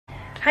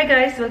Hi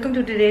guys, welcome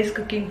to today's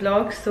cooking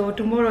vlog. So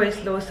tomorrow is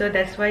Losar,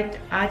 that's why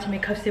आज मैं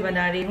खप्से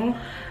बना रही हूँ।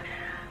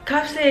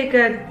 खप्से एक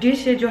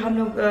डिश है जो हम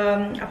लोग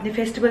अपने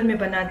फेस्टिवल में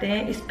बनाते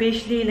हैं,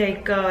 specially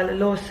like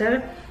Losar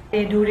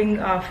during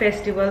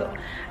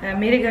festival.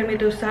 मेरे घर में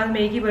तो साल में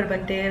एक ही बार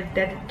बनते हैं,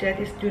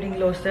 that is during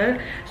Losar.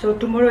 So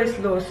tomorrow is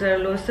Losar.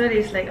 Losar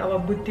is like our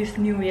Buddhist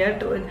new year.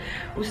 तो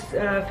उस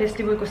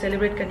फेस्टिवल को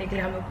सेलिब्रेट करने के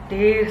लिए हम लोग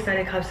ढेर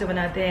सारे खप्से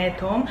बनाते हैं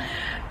एट होम।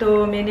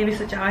 तो मैंने भी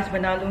सोचा आज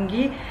बना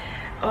लूँगी।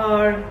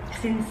 और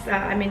सिंस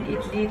आई मीन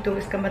इटली, तो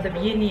इसका मतलब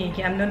ये नहीं है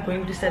कि I am not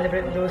going to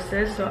celebrate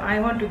Losar. So I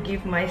want to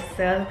give my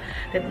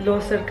self that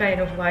Losar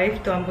kind of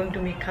wife. तो I am going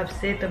to make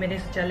खप्से। तो मैंने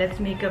सोचा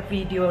let's make a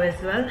video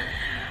as well.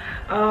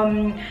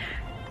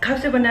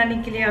 खप्से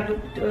बनाने के लिए आप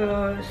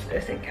लोग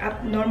ऐसे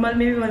आप नॉर्मल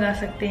में भी बना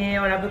सकते हैं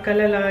और आप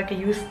कलर लगा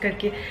के यूज़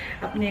करके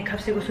अपने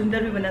खप्से को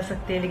सुंदर भी बना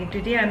सकते हैं। लेकिन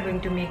today I am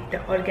going to make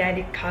the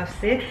organic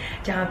खप्से,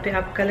 जहाँ पे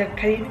आप कलर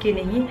खरीद के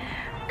नहीं,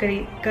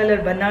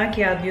 कलर बना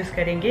के आप यूज़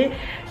करेंगे।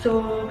 So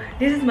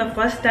this is my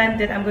first time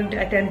that I am going to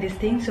attempt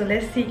this thing. So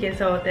let's see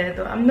कैसा होता है।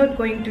 तो I am not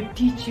going to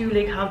teach you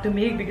like how to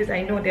make, because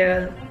I know there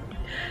are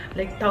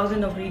like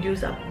thousands of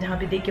videos आप जहाँ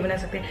पे देख के बना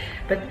सकते हैं,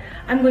 but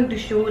I'm going to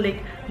show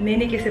like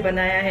मैंने कैसे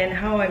बनाया है and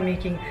how I'm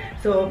making.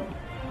 So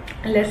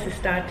let's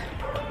start.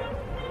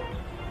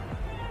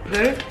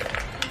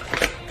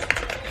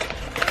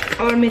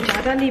 और मैं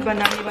ज़्यादा नहीं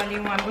बनाने वाली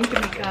हूँ, I'm going to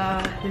make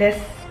less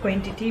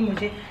quantity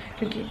मुझे,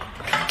 क्योंकि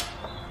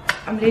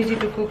I'm lazy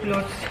to cook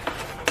lots.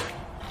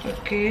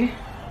 Okay.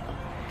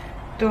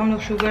 तो हम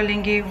लोग शुगर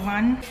लेंगे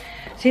 1,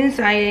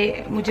 since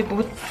मुझे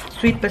बहुत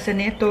स्वीट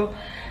पसंद है तो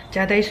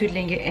ज़्यादा ही स्वीट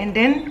लेंगे। एंड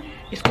देन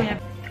इसको यहाँ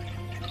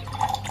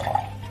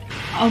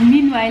और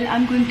meanwhile I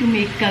am going to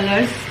make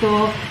colours. तो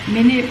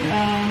मैंने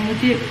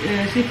मुझे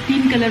सिर्फ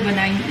 3 कलर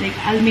बनाए, like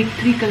I will make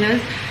 3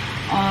 colours,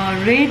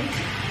 red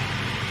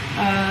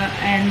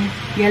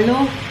and yellow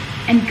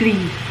and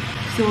green.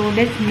 So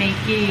let's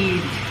make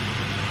it.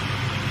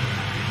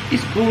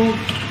 इसको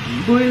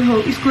बॉयल हो,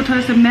 इसको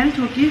थोड़ा सा मेल्ट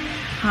होके,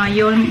 हाँ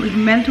ये और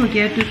मेल्ट हो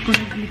गया तो इसको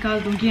निकाल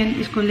दूँगी एंड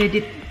इसको let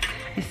it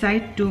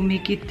aside to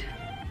make it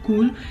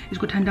cool.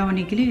 इसको ठंडा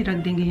होने के लिए रख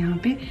देंगे यहाँ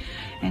पे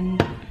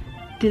and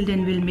till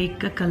then will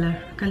make a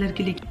colour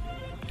के लिए।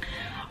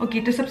 ओके,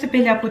 तो सबसे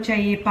पहले आपको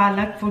चाहिए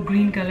पालक फॉर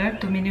ग्रीन कलर।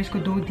 तो मैंने उसको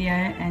धो दिया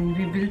है एंड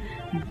वी विल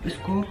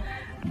उसको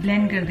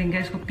ब्लेंड कर देंगे,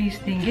 इसको पीस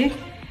देंगे।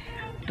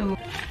 तो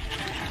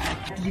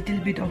लिटिल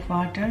बिट ऑफ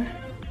वाटर,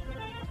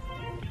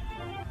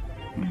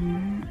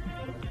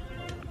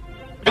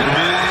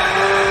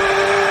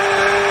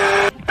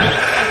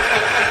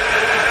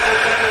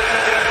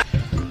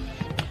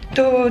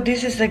 तो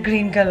this is the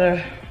green colour,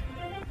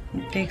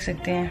 देख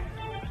सकते हैं,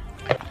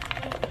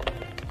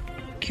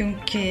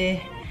 क्योंकि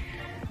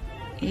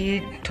ये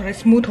थोड़ा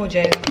स्मूथ हो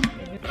जाएगा।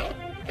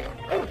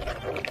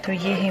 तो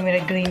ये है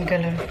मेरा ग्रीन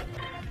कलर।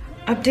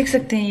 अब देख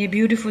सकते हैं ये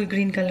ब्यूटीफुल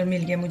ग्रीन कलर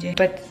मिल गया मुझे।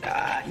 But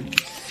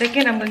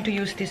second I am going to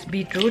use this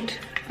beetroot.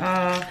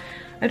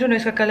 I don't know,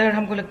 इसका कलर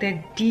हमको लगता है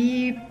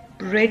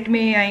डीप रेड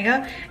में आएगा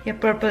या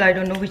purple, I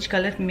don't know which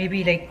colour, may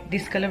be like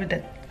this colour,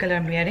 that colour I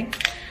am wearing.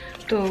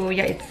 तो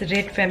या it's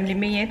red family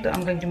में ही है, तो I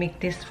am going to make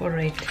this for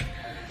red.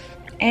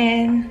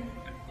 And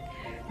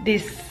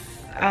this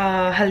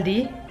हल्दी,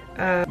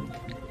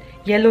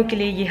 yellow के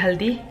लिए ये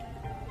हल्दी।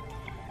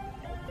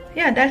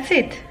 या दैट्स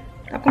इट,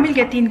 आपको मिल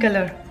गया 3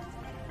 कलर।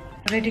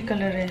 रेड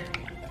कलर है,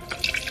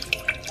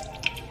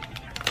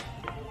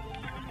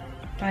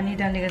 पानी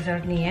डालने का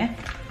जरूरत नहीं है।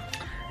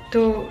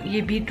 तो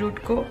ये बीट रूट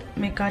को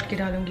मैं काट के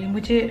डालूंगी।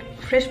 मुझे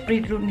फ्रेश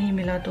बीट रूट नहीं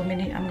मिला तो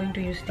मैंने I am going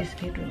to use this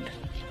beet root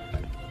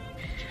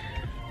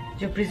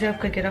जो प्रिजर्व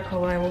करके रखा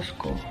हुआ है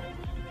उसको।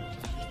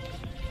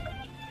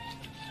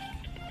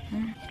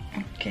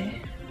 Okay,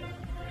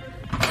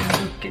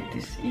 look at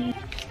this,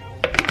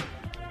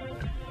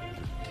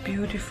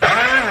 beautiful.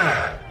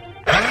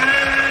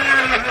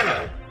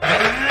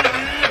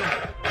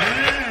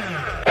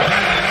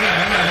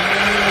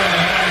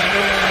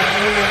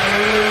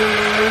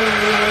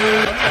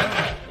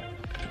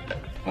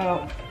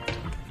 Wow,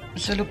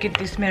 so look at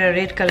this, मेरा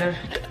रेड कलर,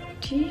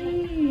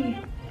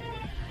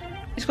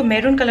 इसको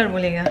मैरून कलर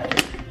बोलेगा।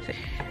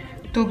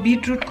 तो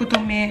बीट रूट को तो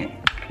मैं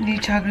नहीं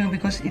छाक रही हूँ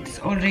because it's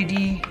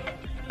already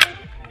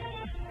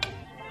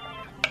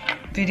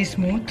very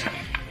smooth.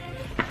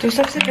 तो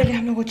सबसे पहले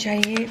हम लोग को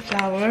चाहिए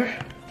फ्लावर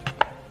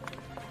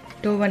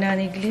डो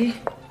बनाने के लिए।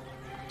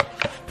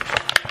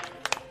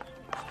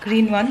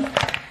 ग्रीन वन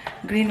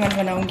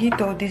बनाऊंगी।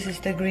 तो this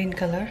is the green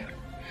colour.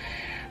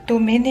 तो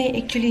मैंने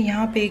एक्चुअली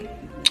यहाँ पे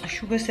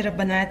शुगर सिरप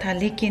बनाया था,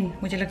 लेकिन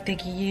मुझे लगता है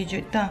कि ये जो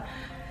इतना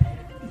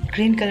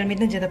ग्रीन कलर में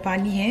इतना ज़्यादा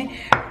पानी है,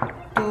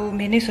 तो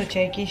मैंने सोचा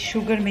है कि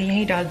शुगर मैं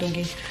यहीं डाल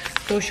दूँगी।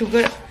 तो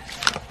sugar,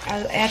 I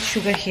will add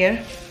sugar here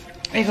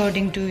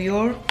according to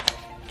your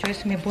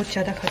choice. मैं बहुत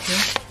ज़्यादा खाती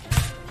हूँ।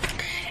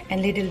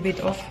 And little bit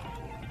of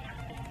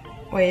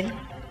oil,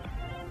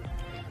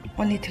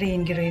 only 3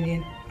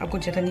 ingredient, आपको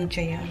ज़्यादा नहीं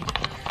चाहिए।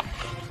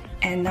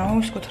 एंड नाउ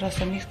उसको थोड़ा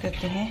सा मिक्स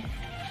करते हैं।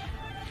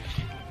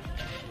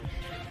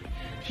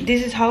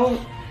 This is how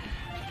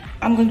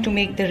I am going to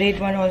make the red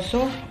one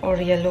also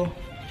और येलो।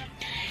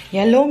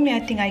 येलो में I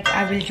think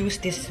I will use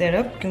this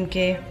syrup, क्योंकि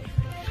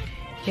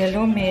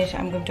येलो में I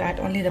am going to add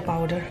only the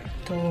powder,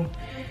 तो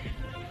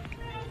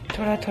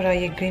थोड़ा थोड़ा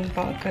ये ग्रीन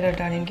कलर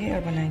डालेंगे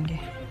और बनाएंगे।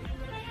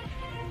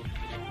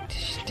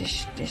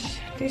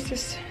 This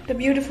is the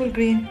beautiful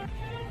green.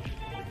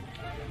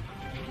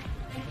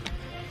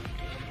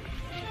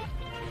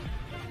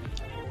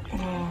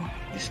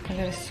 This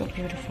color is so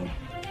beautiful.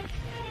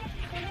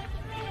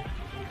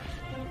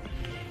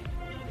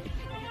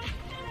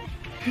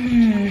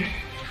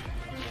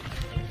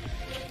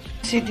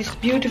 See this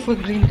beautiful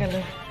green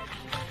color.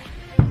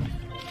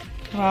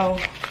 Wow.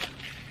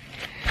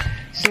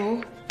 So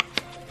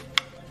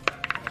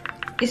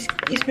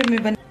इसमें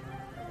मैं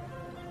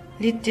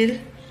लिटिल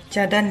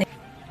ज़्यादा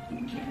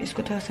नहीं,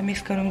 इसको थोड़ा सा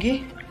मिक्स करूँगी।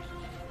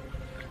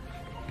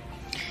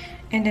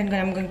 And then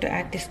I'm going to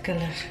add this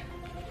color.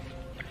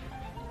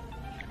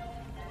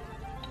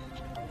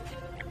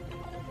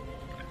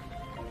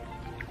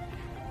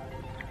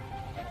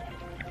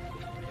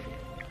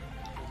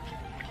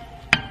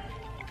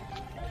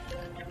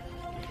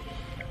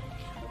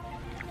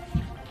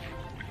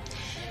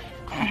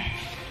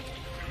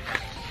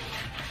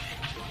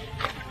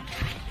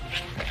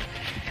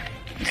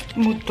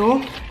 मुद्दो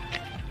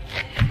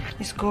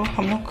इसको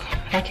हम लोग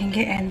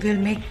रखेंगे and will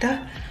make the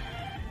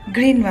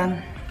green one.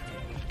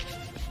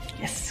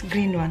 Yes,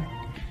 green one.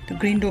 तो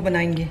ग्रीन डो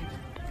बनाएंगे।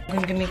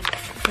 गोइंग टू मेक,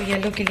 तो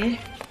येलो के लिए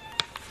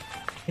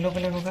येलो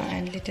कलर होगा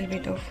and little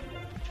bit of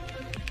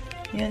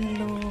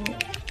yellow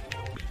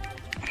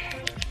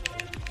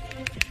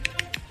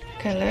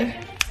colour.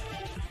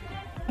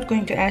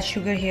 Going to add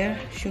sugar here,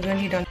 sugar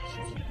नहीं डाल,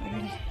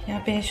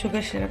 यहाँ पे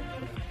sugar syrup.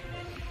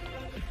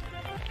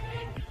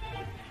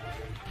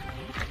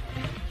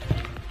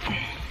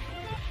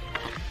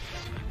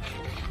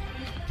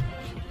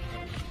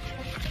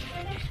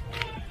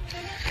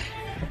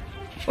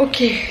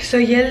 Okay, so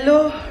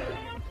yellow,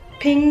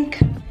 pink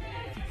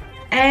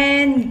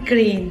and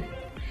green.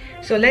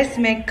 So let's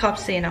make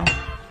khapse now.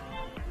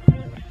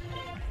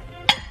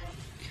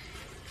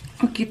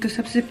 Okay, तो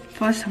सबसे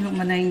फर्स्ट हम लोग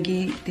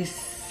बनाएंगे this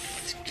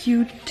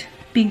cute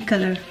pink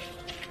color.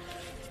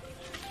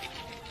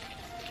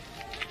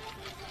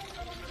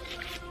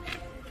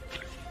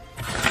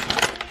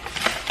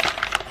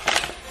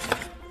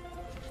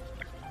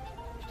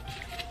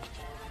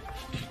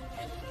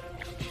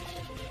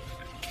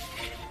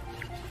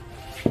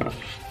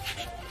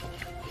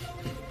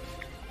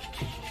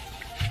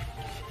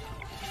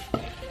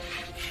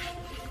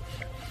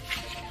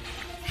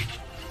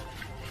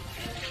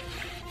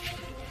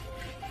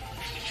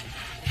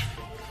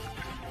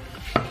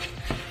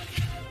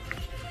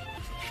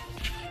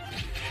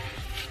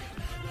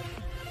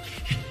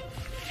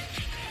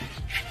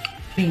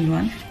 Green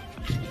one.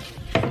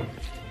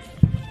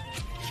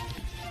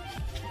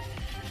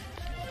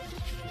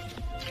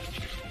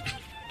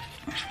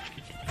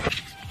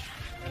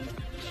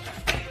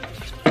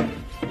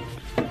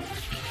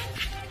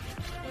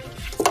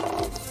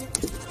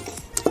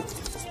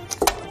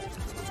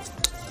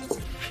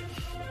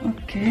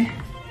 Okay,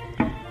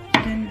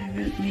 then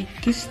we will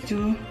make these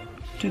two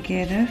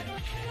together.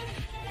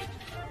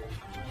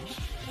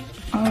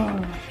 और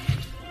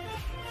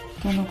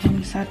दोनों को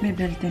हम साथ में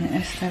बेलते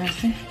हैं इस तरह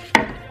से।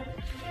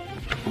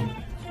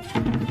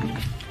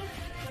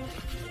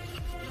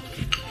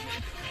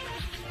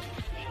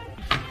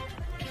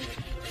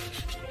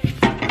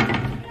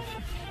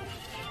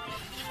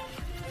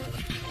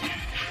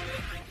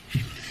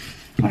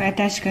 और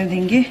अटैच कर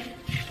देंगे।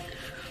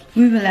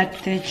 We will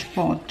attach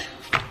both.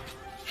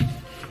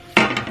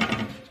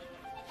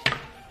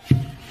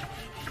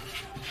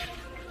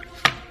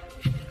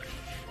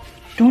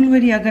 Don't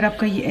worry अगर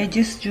आपका ये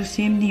एजेस जो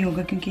सेम नहीं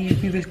होगा, क्योंकि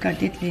we will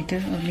cut it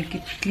later और make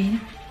it clean.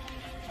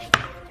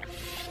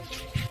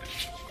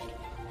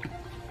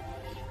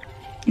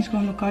 इसको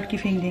हम लोग काट के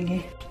फेंक देंगे।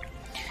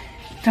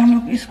 तो हम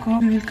लोग इसको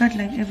we will cut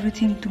like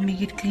everything to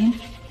make it clean.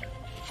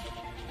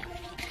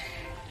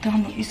 तो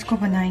हम लोग इसको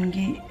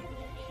बनाएंगे।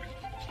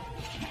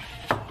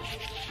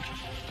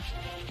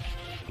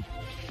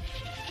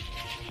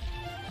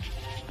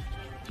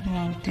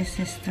 Wow, this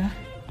is the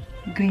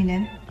green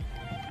and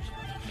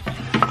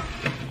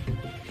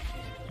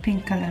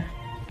pink color.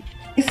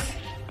 Yes.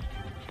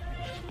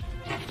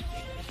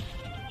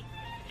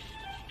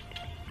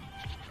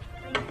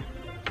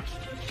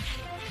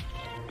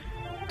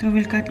 So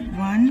we'll cut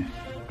 1,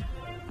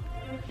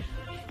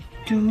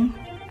 2,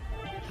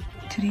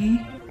 3,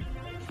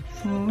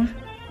 4,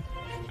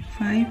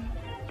 5,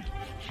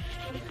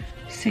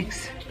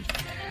 6.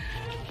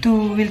 तो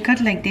we'll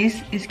cut like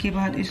this. इसके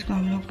बाद इसको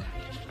हम लोग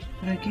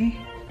करके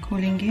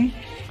खोलेंगे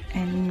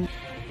एंड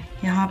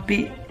यहाँ पे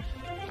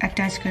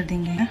अटैच कर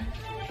देंगे।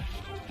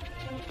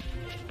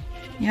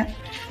 या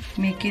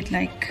मेक इट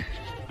लाइक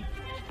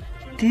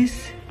दिस।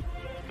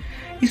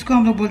 इसको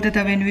हम लोग बोलते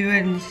था व्हेन वी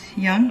वर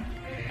यंग,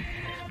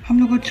 हम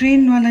लोग को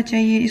ट्रेन वाला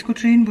चाहिए, इसको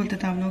ट्रेन बोलते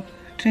था हम लोग,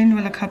 ट्रेन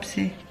वाला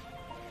खप्से,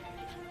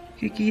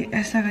 क्योंकि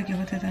ऐसा करके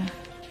होता था।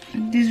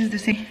 दिस इज द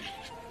सेम,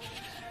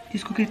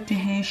 इसको कहते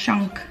हैं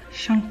शंख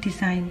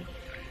डिज़ाइन।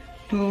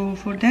 तो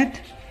for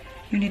that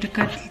you need to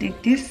cut like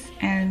this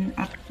and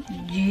अब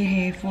ये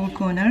है 4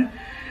 कॉर्नर,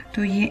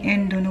 तो ये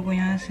एंड दोनों को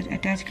यहाँ से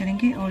अटैच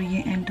करेंगे और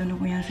ये एंड दोनों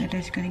को यहाँ से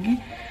अटैच करेंगे,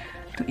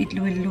 तो इट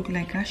विल लुक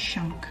लाइक अ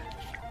शंक।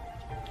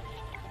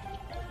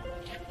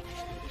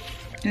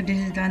 तो this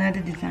is the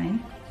another design.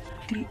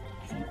 3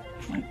 4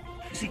 5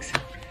 6,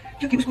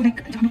 क्योंकि उसको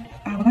लाइक जब हम लोग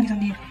भगवान के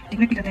सामने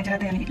डेकोरेट भी करते हैं,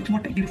 चढ़ाते हैं, इट लुक्स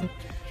मोर ब्यूटीफुल।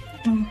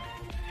 तो you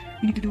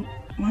need to do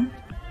 1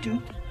 2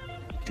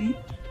 3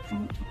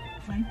 4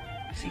 5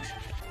 6।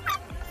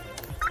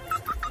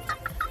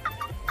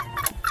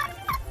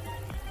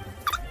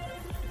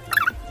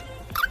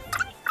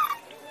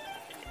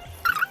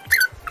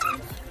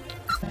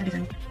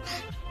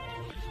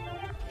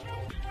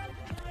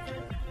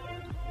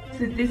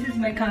 So this is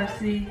my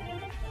khapse.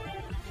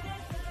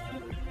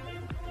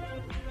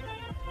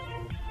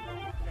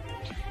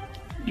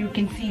 You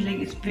can see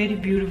like it's very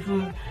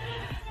beautiful.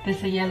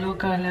 There's a yellow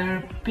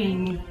color,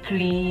 pink,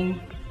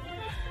 green.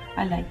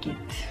 I like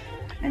it.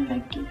 I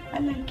like it. I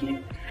like it.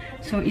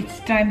 So it's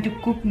time to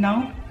cook now.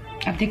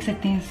 आप देख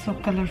सकते हैं so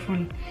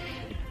colorful.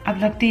 अब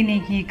लगते ही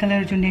नहीं कि ये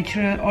colour जो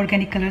नेचुरल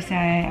ऑर्गेनिक कलर से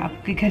आया है,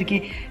 आपके घर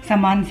के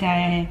सामान से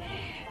आया है।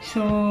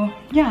 So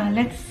yeah,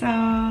 let's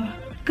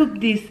cook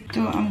this.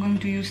 So I'm going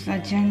to use a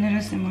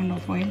generous amount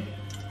of oil.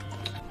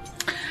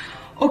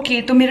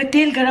 Okay, तो मेरा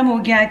तेल गरम हो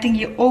गया। I think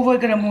ये ओवर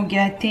गरम हो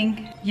गया। I think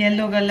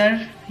yellow colour,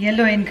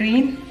 yellow and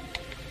green,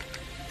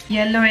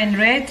 yellow and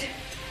red,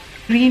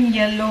 green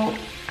yellow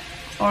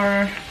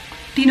और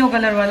तीनों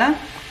कलर वाला।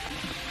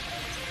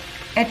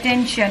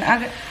 अटेंशन,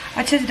 अगर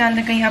अच्छे से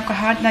डालना कहीं आपका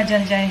हाथ ना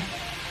जल जाए।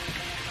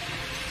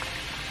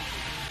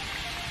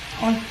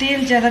 और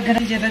तेल ज़्यादा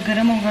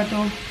गर्म होगा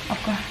तो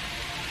आपका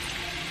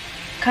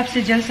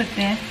खप्से जल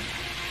सकते हैं।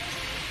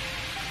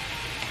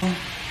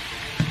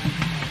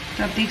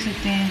 तो आप देख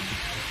सकते हैं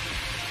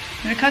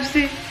मेरे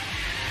खप्से।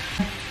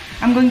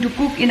 I am going to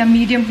cook in a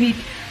medium heat,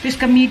 तो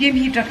इसका मीडियम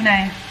हीट रखना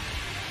है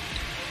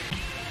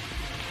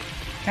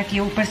ताकि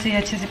ऊपर से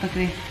अच्छे से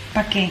पके।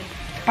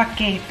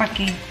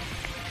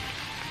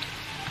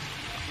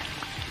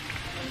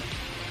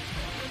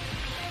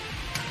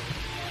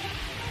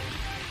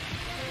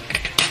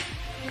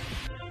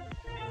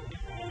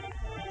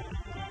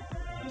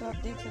 तो आप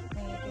देख सकते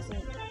हैं कैसे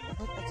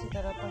बहुत अच्छी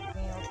तरह पक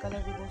गए हैं और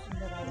कलर भी बहुत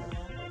सुंदर आ रहा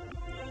है।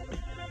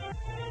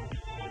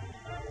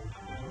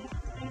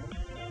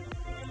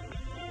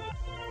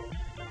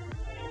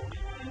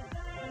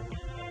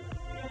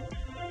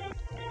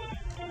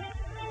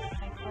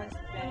 फर्स्ट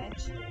बैच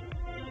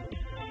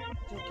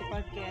जो कि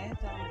पक गया है,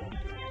 तो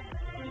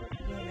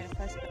ये है मेरा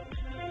फर्स्ट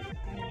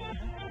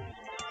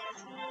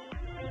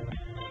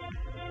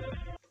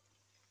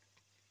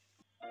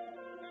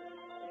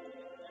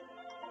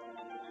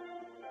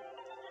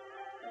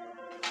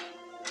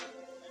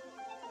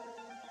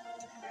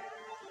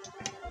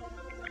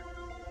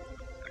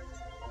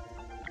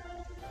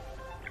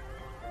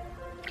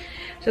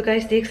सो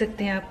गाइस देख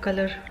सकते हैं आप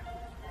कलर।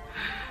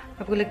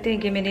 आपको लगता है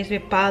कि मैंने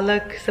इसमें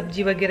पालक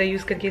सब्जी वगैरह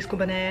यूज़ करके इसको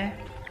बनाया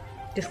है।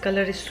 This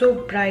colour is so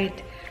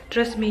bright,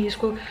 trust me.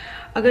 इसको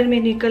अगर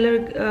मैंने कलर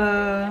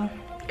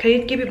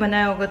खरीद के भी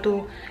बनाया होगा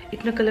तो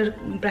इतना कलर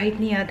ब्राइट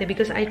नहीं आता,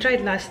 because I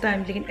tried last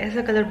time, लेकिन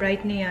ऐसा कलर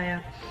ब्राइट नहीं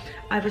आया।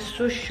 I was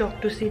so shock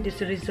to see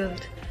this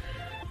result.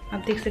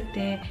 आप देख सकते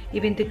हैं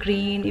even the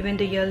green, even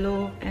the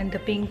yellow and the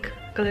pink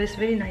colour is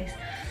very nice.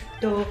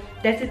 तो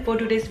that's it for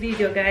today's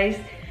video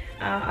guys.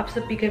 आप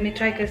सब भी घर में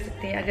ट्राई कर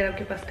सकते हैं। अगर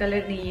आपके पास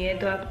कलर नहीं है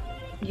तो आप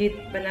ये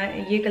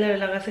कलर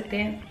लगा सकते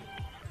हैं,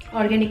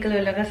 ऑर्गेनिक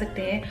कलर लगा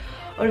सकते हैं।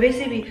 और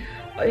वैसे भी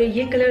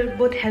ये कलर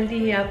बहुत हेल्दी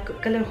है, आप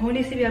कलर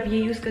होने से भी आप ये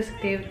यूज़ कर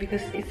सकते हैं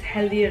because it's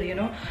healthier you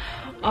know.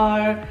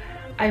 और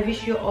I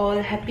wish you all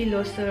happy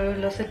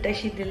Losar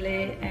टैशी दिले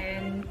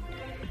एंड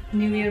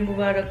न्यू ईयर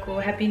मुबारक हो,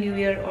 हैप्पी न्यू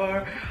ईयर।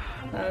 और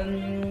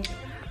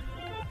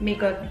may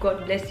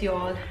God bless you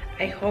all.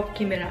 I hope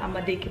कि मेरा अम्मा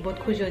देख के बहुत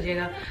खुश हो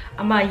जाएगा।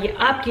 अम्मा ये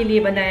आपके लिए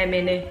बनाया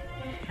मैंने।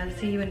 I'll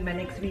see you in my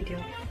next video.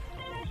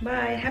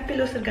 Bye. Happy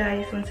Losar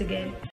guys once again.